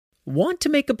Want to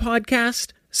make a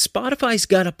podcast? Spotify's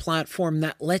got a platform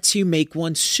that lets you make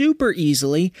one super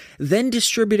easily, then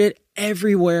distribute it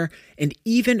everywhere and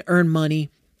even earn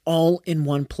money all in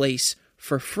one place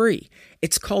for free.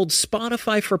 It's called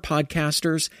Spotify for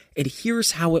Podcasters, and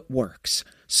here's how it works.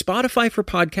 Spotify for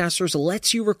Podcasters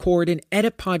lets you record and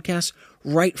edit podcasts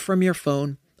right from your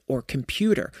phone or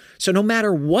computer. So no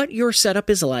matter what your setup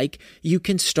is like, you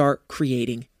can start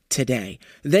creating today.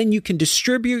 Then you can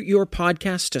distribute your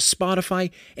podcast to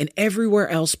Spotify and everywhere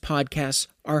else podcasts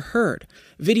are heard.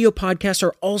 Video podcasts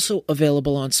are also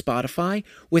available on Spotify.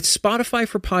 With Spotify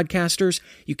for Podcasters,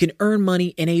 you can earn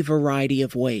money in a variety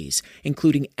of ways,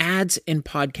 including ads and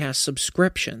podcast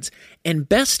subscriptions. And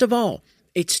best of all,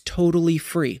 it's totally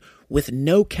free with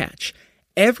no catch.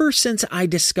 Ever since I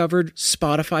discovered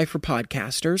Spotify for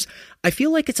Podcasters, I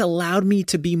feel like it's allowed me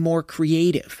to be more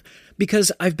creative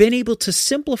because I've been able to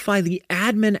simplify the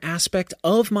admin aspect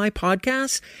of my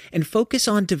podcast and focus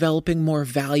on developing more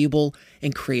valuable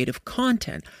and creative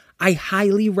content. I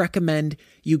highly recommend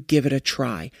you give it a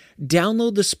try.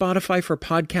 Download the Spotify for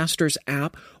Podcasters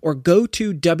app or go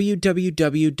to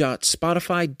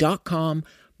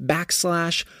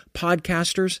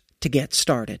www.spotify.com/podcasters to get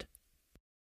started.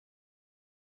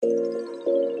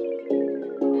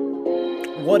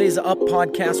 What is up,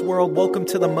 podcast world? Welcome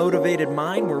to The Motivated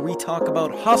Mind, where we talk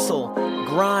about hustle,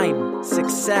 grind,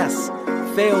 success,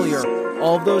 failure,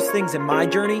 all of those things in my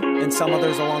journey and some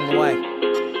others along the way.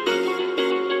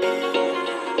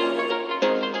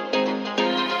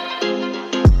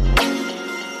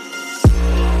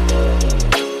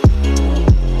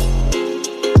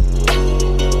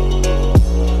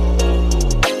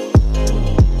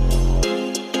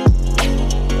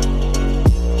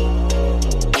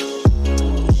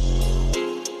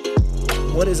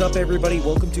 What is up, everybody?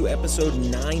 Welcome to episode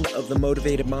 9 of The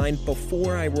Motivated Mind.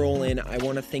 Before I roll in, I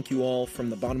want to thank you all from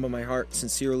the bottom of my heart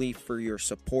sincerely for your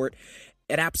support.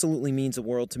 It absolutely means the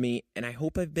world to me, and I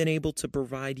hope I've been able to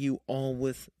provide you all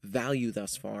with value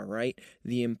thus far, right?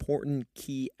 The important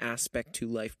key aspect to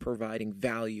life, providing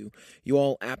value. You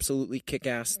all absolutely kick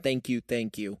ass. Thank you,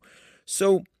 thank you.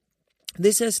 So,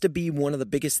 this has to be one of the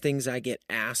biggest things I get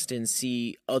asked and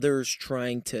see others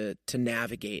trying to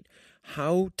navigate.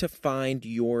 How to find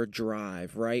your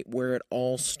drive, right? Where it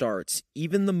all starts.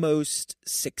 Even the most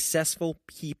successful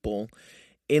people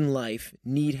in life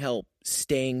need help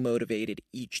staying motivated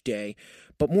each day.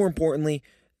 But more importantly,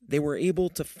 they were able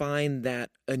to find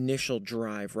that initial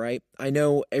drive, right? I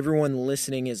know everyone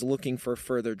listening is looking for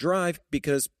further drive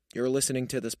because you're listening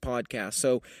to this podcast.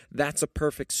 So that's a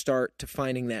perfect start to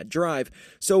finding that drive.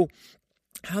 So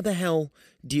how the hell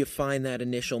do you find that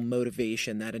initial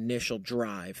motivation, that initial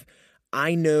drive?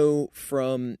 I know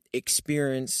from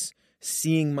experience,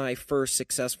 seeing my first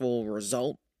successful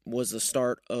result was the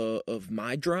start of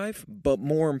my drive, but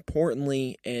more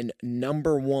importantly, and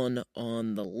number one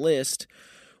on the list,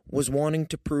 was wanting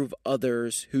to prove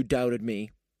others who doubted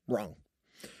me wrong.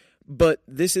 But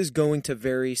this is going to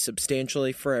vary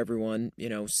substantially for everyone. You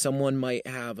know, someone might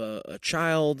have a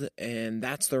child and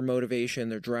that's their motivation,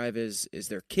 their drive is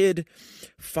their kid.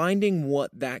 Finding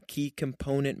what that key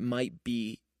component might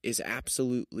be is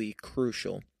absolutely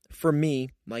crucial. For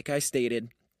me, like I stated,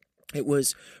 it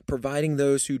was providing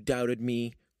those who doubted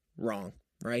me wrong,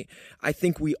 right? I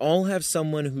think we all have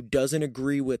someone who doesn't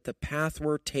agree with the path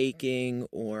we're taking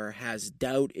or has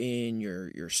doubt in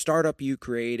your startup you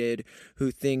created,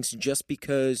 who thinks just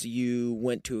because you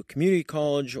went to a community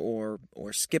college or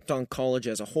skipped on college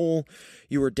as a whole,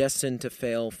 you were destined to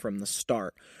fail from the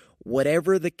start.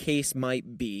 Whatever the case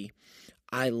might be,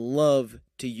 I love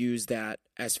to use that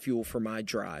as fuel for my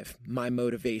drive, my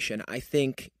motivation. I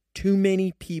think too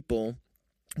many people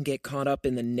get caught up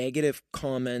in the negative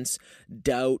comments,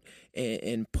 doubt,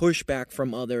 and pushback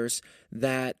from others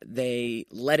that they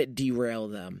let it derail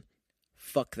them.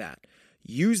 Fuck that.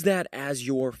 Use that as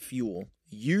your fuel.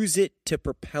 Use it to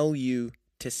propel you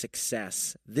to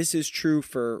success. This is true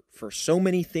for so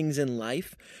many things in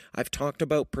life. I've talked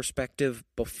about perspective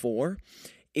before.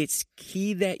 It's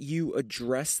key that you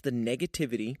address the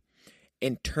negativity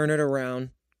and turn it around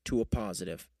to a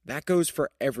positive. That goes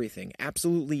for everything,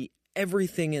 absolutely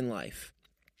everything in life.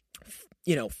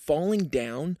 You know, falling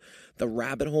down the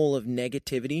rabbit hole of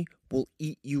negativity will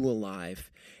eat you alive.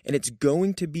 And it's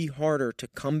going to be harder to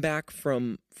come back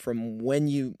from when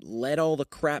you let all the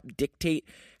crap dictate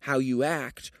how you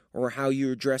act or how you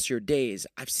address your days.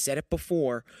 I've said it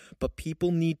before, but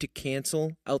people need to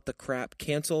cancel out the crap,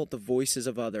 cancel out the voices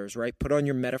of others, right? Put on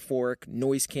your metaphoric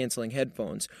noise-canceling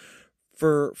headphones.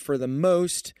 For the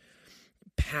most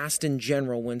past in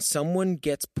general, when someone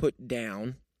gets put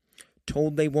down,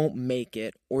 told they won't make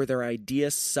it, or their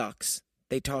idea sucks,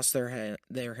 they toss their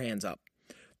hands up.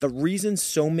 The reason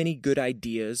so many good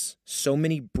ideas, so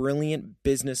many brilliant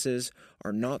businesses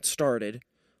are not started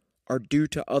are due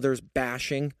to others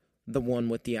bashing the one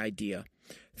with the idea.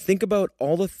 Think about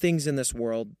all the things in this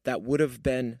world that would have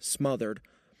been smothered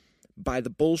by the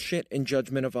bullshit and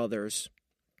judgment of others.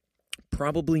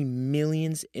 Probably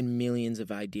millions and millions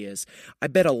of ideas. I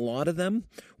bet a lot of them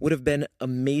would have been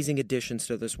amazing additions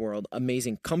to this world.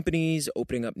 Amazing companies,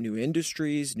 opening up new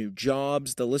industries, new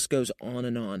jobs, the list goes on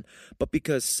and on. But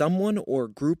because someone or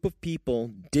group of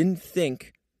people didn't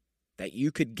think that you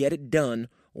could get it done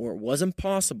or it wasn't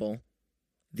possible,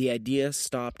 the idea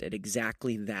stopped at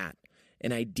exactly that.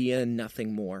 An idea and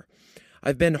nothing more.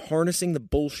 I've been harnessing the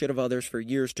bullshit of others for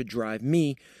years to drive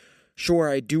me. Sure,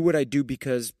 I do what I do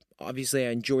because obviously I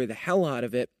enjoy the hell out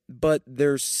of it, but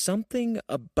there's something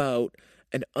about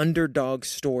an underdog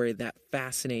story that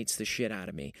fascinates the shit out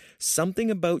of me. Something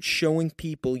about showing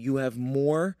people you have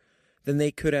more than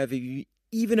they could have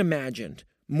even imagined,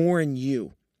 more in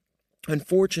you.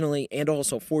 Unfortunately, and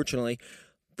also fortunately,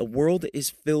 the world is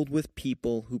filled with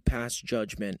people who pass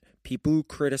judgment, people who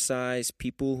criticize,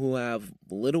 people who have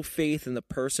little faith in the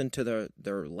person to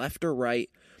their left or right,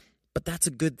 but that's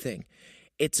a good thing.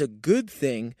 It's a good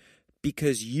thing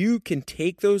because you can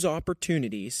take those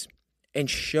opportunities and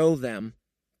show them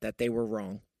that they were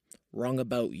wrong. Wrong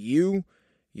about you,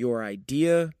 your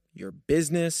idea, your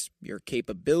business, your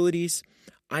capabilities.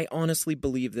 I honestly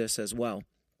believe this as well.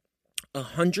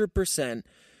 100%,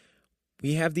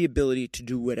 we have the ability to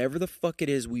do whatever the fuck it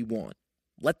is we want.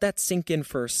 Let that sink in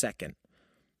for a second.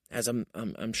 As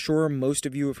I'm sure most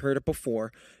of you have heard it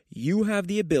before, you have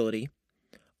the ability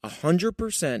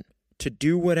 100% to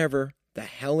do whatever the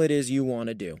hell it is you want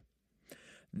to do.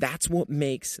 That's what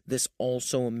makes this all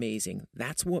so amazing.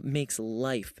 That's what makes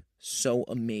life so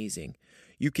amazing.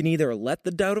 You can either let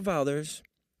the doubt of others,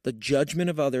 the judgment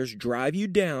of others drive you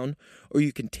down, or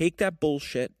you can take that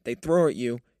bullshit they throw at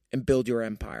you and build your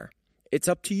empire. It's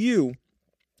up to you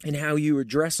and how you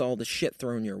address all the shit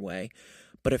thrown your way.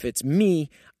 But if it's me,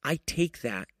 I take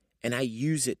that and I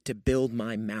use it to build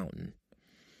my mountain.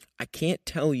 I can't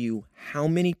tell you how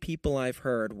many people I've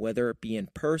heard, whether it be in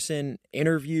person,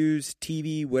 interviews,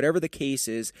 TV, whatever the case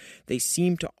is, they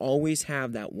seem to always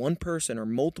have that one person or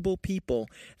multiple people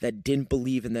that didn't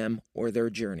believe in them or their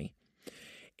journey.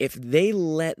 If they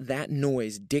let that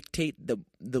noise dictate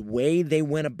the way they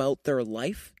went about their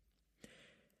life,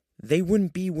 they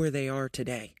wouldn't be where they are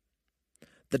today.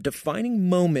 The defining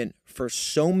moment for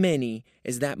so many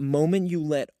is that moment you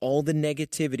let all the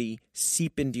negativity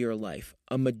seep into your life.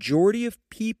 A majority of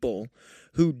people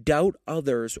who doubt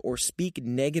others or speak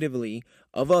negatively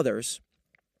of others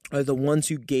are the ones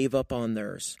who gave up on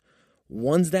theirs.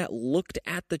 Ones that looked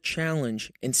at the challenge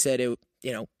and said,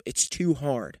 it's too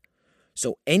hard.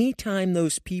 So anytime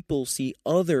those people see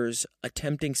others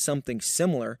attempting something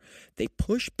similar, they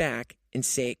push back and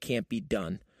say it can't be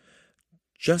done.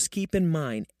 Just keep in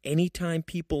mind, anytime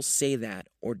people say that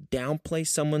or downplay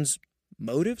someone's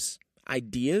motives,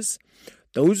 ideas,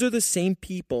 those are the same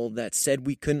people that said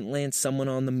we couldn't land someone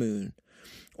on the moon,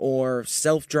 or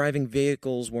self-driving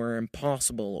vehicles were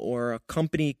impossible, or a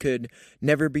company could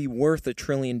never be worth $1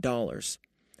 trillion.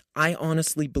 I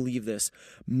honestly believe this.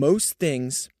 Most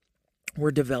things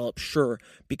were developed, sure,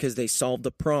 because they solved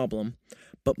a problem,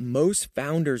 but most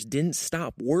founders didn't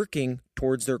stop working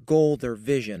towards their goal, their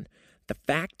vision. The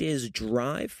fact is,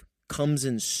 drive comes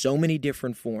in so many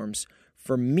different forms.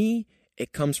 For me,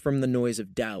 it comes from the noise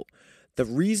of doubt. The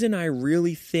reason I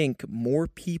really think more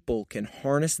people can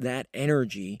harness that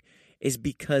energy is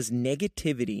because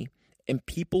negativity and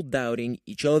people doubting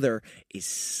each other is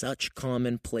such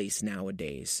commonplace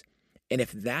nowadays. And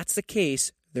if that's the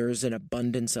case, there is an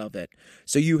abundance of it.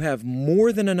 So you have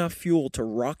more than enough fuel to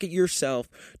rocket yourself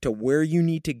to where you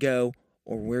need to go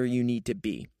or where you need to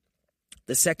be.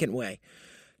 The second way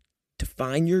to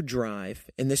find your drive,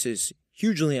 and this is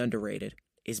hugely underrated,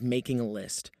 is making a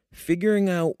list. Figuring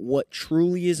out what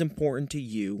truly is important to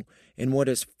you and what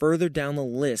is further down the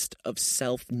list of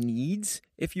self-needs,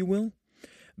 if you will.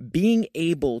 Being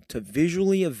able to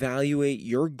visually evaluate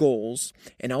your goals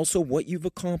and also what you've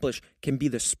accomplished can be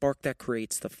the spark that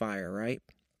creates the fire, right?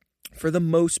 For the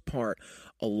most part,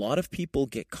 a lot of people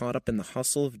get caught up in the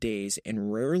hustle of days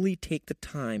and rarely take the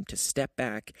time to step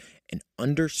back and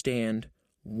understand,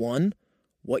 1,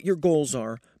 what your goals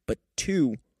are, but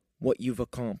 2, what you've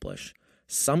accomplished.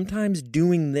 Sometimes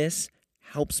doing this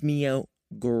helps me out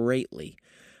greatly.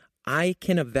 I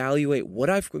can evaluate what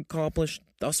I've accomplished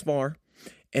thus far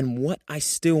and what I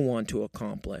still want to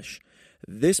accomplish.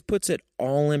 This puts it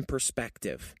all in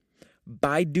perspective.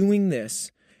 By doing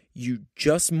this, you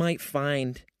just might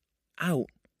find out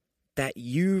that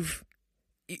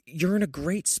you're in a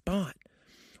great spot,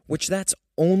 which that's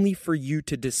only for you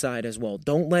to decide as well.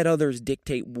 Don't let others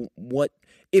dictate what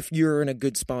if you're in a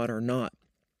good spot or not.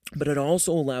 But it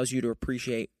also allows you to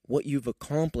appreciate what you've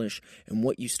accomplished and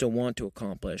what you still want to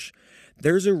accomplish.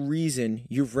 There's a reason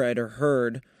you've read or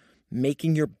heard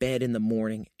making your bed in the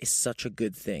morning is such a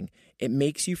good thing. It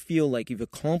makes you feel like you've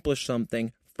accomplished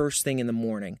something first thing in the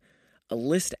morning. A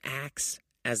list acts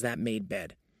as that made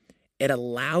bed. It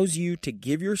allows you to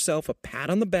give yourself a pat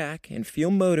on the back and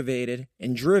feel motivated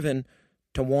and driven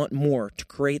to want more, to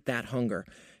create that hunger.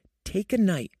 Take a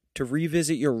night to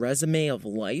revisit your resume of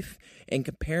life and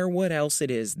compare what else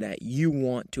it is that you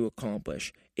want to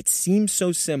accomplish. It seems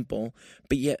so simple,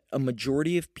 but yet a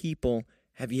majority of people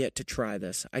have yet to try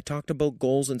this. I talked about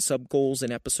goals and sub-goals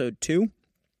in episode 2.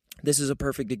 This is a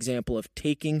perfect example of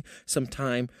taking some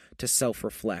time to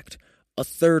self-reflect. A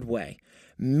third way,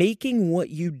 making what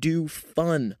you do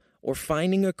fun or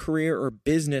finding a career or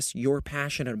business you're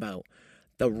passionate about.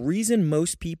 The reason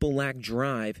most people lack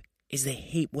drive is they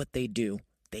hate what they do.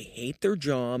 They hate their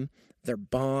job, their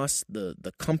boss,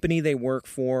 the company they work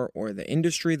for, or the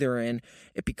industry they're in.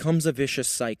 It becomes a vicious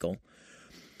cycle.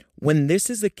 When this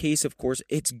is the case, of course,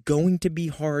 it's going to be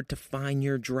hard to find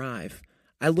your drive.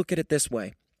 I look at it this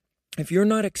way. If you're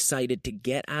not excited to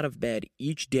get out of bed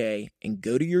each day and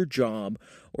go to your job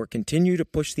or continue to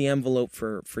push the envelope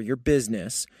for your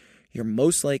business, you're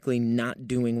most likely not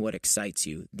doing what excites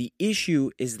you. The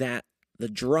issue is that the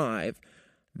drive,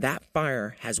 that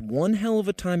fire, has one hell of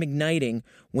a time igniting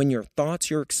when your thoughts,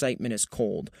 your excitement is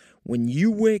cold. When you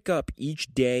wake up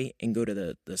each day and go to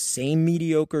the same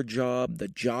mediocre job, the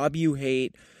job you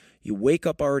hate, you wake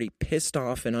up already pissed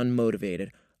off and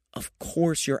unmotivated. Of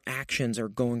course, your actions are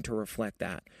going to reflect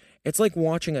that. It's like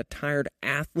watching a tired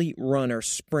athlete runner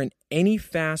sprint any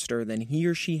faster than he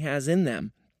or she has in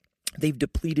them. They've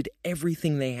depleted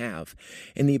everything they have,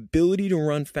 and the ability to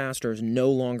run faster is no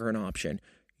longer an option.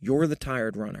 You're the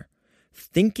tired runner.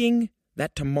 Thinking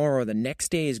that tomorrow, the next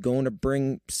day, is going to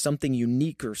bring something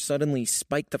unique or suddenly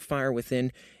spike the fire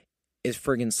within is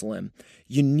friggin' slim.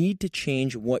 You need to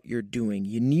change what you're doing.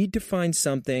 You need to find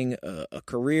something, a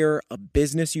career, a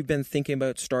business you've been thinking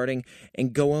about starting,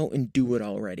 and go out and do it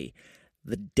already.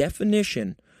 The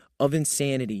definition of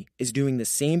insanity is doing the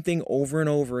same thing over and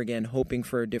over again, hoping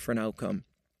for a different outcome.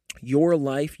 Your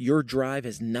life, your drive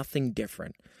is nothing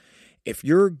different. If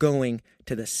you're going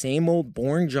to the same old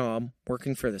boring job,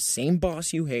 working for the same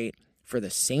boss you hate, for the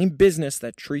same business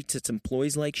that treats its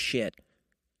employees like shit,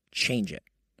 change it.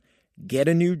 Get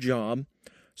a new job,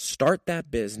 start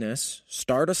that business,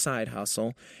 start a side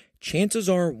hustle. Chances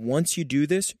are, once you do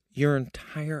this, your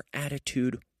entire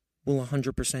attitude will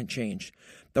 100% change.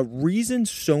 The reason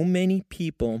so many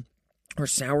people are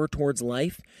sour towards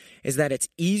life is that it's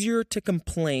easier to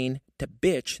complain, to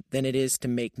bitch, than it is to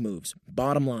make moves.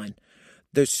 Bottom line,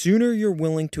 the sooner you're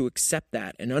willing to accept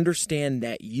that and understand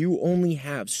that you only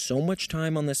have so much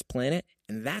time on this planet,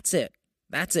 and that's it.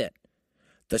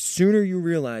 The sooner you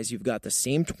realize you've got the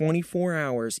same 24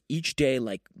 hours each day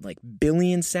like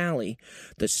Billy and Sally,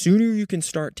 the sooner you can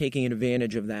start taking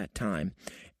advantage of that time.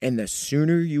 And the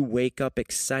sooner you wake up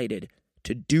excited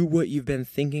to do what you've been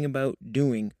thinking about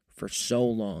doing for so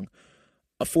long.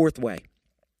 A fourth way,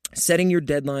 setting your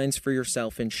deadlines for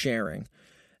yourself and sharing.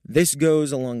 This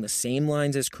goes along the same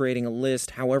lines as creating a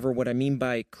list. However, what I mean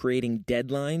by creating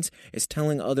deadlines is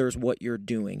telling others what you're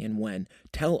doing and when.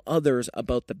 Tell others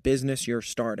about the business you're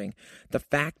starting. The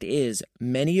fact is,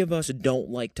 many of us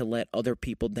don't like to let other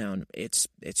people down. It's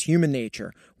human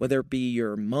nature. Whether it be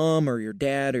your mom or your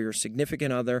dad or your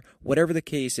significant other, whatever the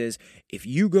case is, if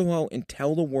you go out and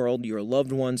tell the world, your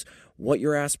loved ones, what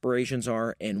your aspirations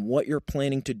are and what you're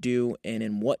planning to do and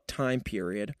in what time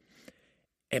period,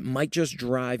 it might just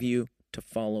drive you to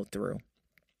follow through.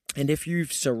 And if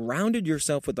you've surrounded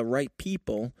yourself with the right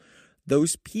people,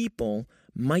 those people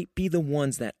might be the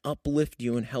ones that uplift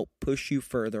you and help push you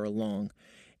further along.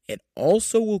 It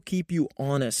also will keep you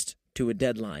honest to a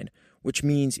deadline, which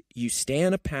means you stay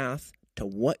on a path to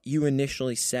what you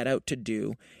initially set out to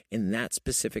do in that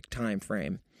specific time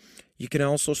frame. You can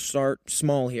also start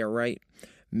small here, right?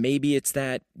 Maybe it's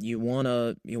that you want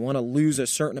to lose a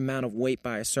certain amount of weight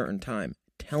by a certain time.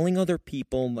 Telling other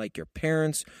people, like your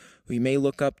parents, who you may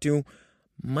look up to,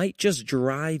 might just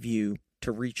drive you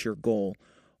to reach your goal.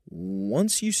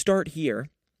 Once you start here,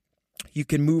 you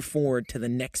can move forward to the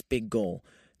next big goal.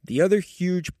 The other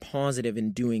huge positive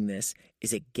in doing this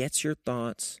is it gets your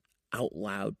thoughts out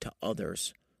loud to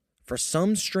others. For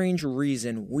some strange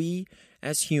reason, we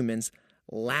as humans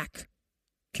lack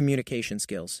communication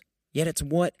skills. yet it's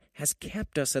what has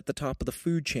kept us at the top of the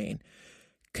food chain.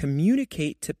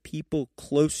 Communicate to people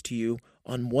close to you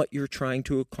on what you're trying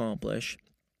to accomplish,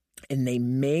 and they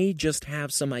may just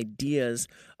have some ideas,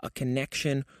 a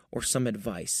connection, or some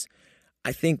advice.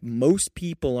 I think most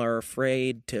people are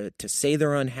afraid to say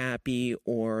they're unhappy,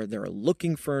 or they're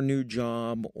looking for a new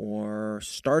job, or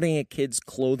starting a kid's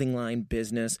clothing line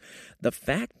business. The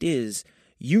fact is,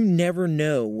 you never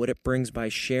know what it brings by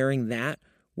sharing that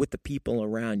with the people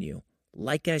around you.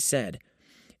 Like I said,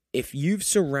 if you've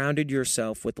surrounded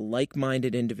yourself with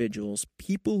like-minded individuals,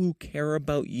 people who care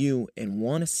about you and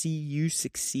want to see you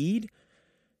succeed,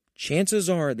 chances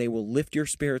are they will lift your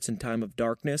spirits in time of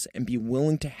darkness and be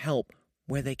willing to help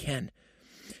where they can.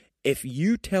 If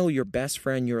you tell your best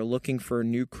friend you're looking for a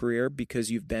new career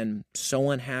because you've been so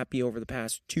unhappy over the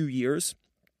past 2 years,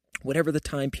 whatever the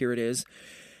time period is,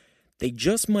 they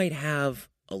just might have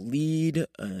a lead,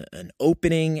 an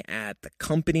opening at the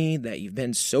company that you've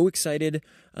been so excited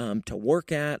to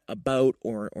work at, about,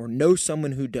 or know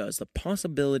someone who does. The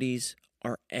possibilities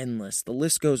are endless. The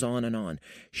list goes on and on.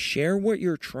 Share what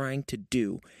you're trying to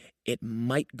do. It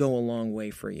might go a long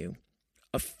way for you.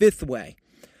 A fifth way,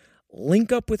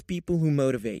 link up with people who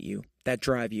motivate you, that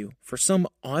drive you. For some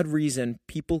odd reason,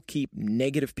 people keep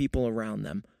negative people around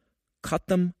them. Cut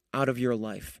them out of your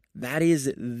life. That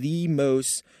is the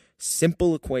most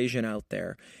simple equation out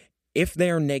there. If they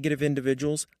are negative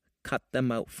individuals, cut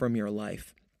them out from your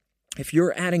life. If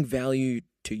you're adding value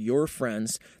to your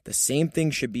friends, the same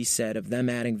thing should be said of them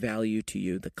adding value to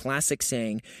you. The classic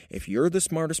saying, if you're the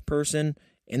smartest person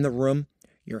in the room,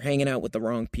 you're hanging out with the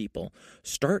wrong people.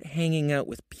 Start hanging out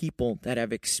with people that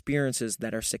have experiences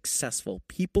that are successful,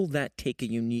 people that take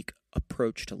a unique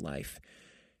approach to life.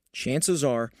 Chances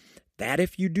are that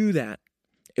if you do that,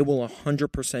 it will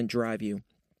 100% drive you.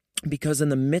 Because in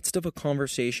the midst of a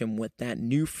conversation with that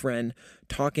new friend,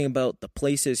 talking about the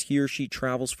places he or she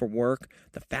travels for work,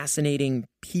 the fascinating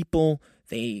people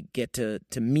they get to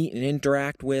meet and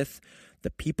interact with,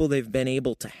 the people they've been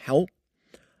able to help,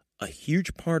 a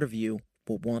huge part of you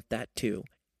will want that too.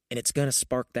 And it's going to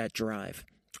spark that drive.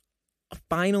 A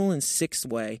final and sixth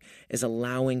way is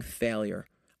allowing failure.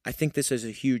 I think this is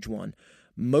a huge one.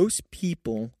 Most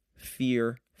people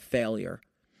fear failure.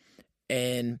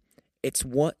 And it's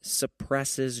what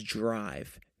suppresses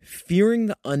drive. Fearing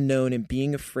the unknown and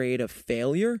being afraid of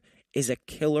failure is a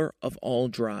killer of all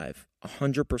drive,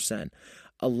 100%.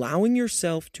 Allowing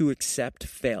yourself to accept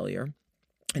failure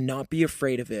and not be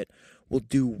afraid of it will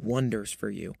do wonders for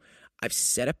you. I've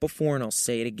said it before and I'll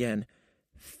say it again.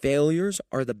 Failures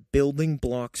are the building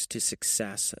blocks to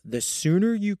success. The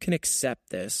sooner you can accept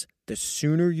this, the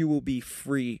sooner you will be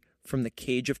free from the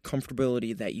cage of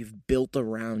comfortability that you've built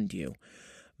around you.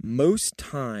 Most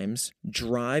times,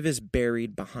 drive is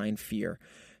buried behind fear.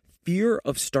 Fear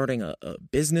of starting a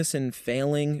business and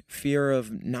failing, fear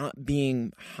of not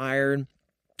being hired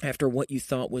after what you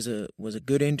thought was a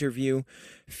good interview,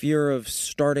 fear of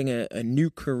starting a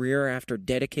new career after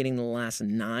dedicating the last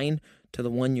 9 to the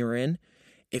one you're in.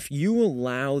 If you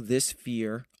allow this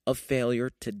fear of failure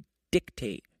to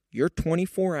dictate your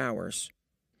 24 hours,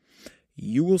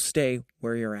 you will stay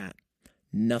where you're at.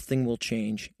 Nothing will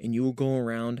change, and you will go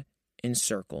around in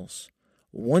circles.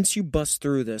 Once you bust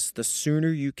through this, the sooner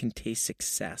you can taste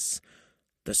success,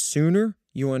 the sooner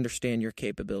you understand your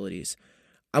capabilities.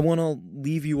 I want to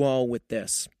leave you all with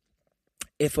this.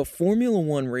 If a Formula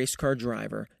One race car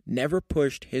driver never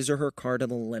pushed his or her car to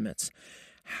the limits,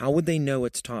 how would they know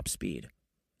its top speed?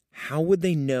 How would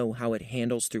they know how it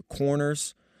handles through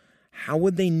corners? How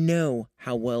would they know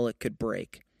how well it could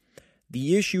brake?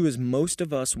 The issue is most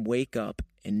of us wake up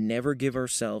and never give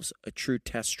ourselves a true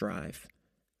test drive.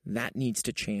 That needs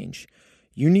to change.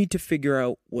 You need to figure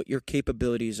out what your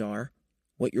capabilities are,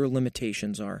 what your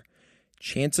limitations are.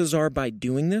 Chances are by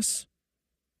doing this,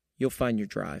 you'll find your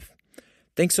drive.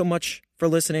 Thanks so much for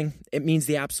listening. It means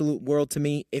the absolute world to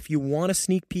me. If you want a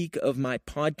sneak peek of my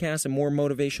podcast and more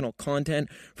motivational content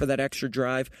for that extra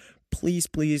drive, please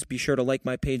be sure to like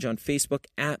my page on Facebook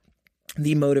at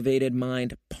The Motivated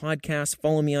Mind Podcast.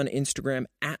 Follow me on Instagram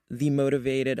at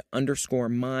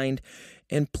TheMotivated_Mind.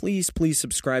 And please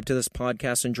subscribe to this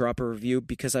podcast and drop a review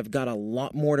because I've got a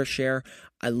lot more to share.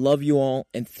 I love you all,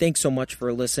 and thanks so much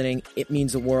for listening. It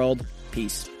means the world.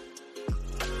 Peace.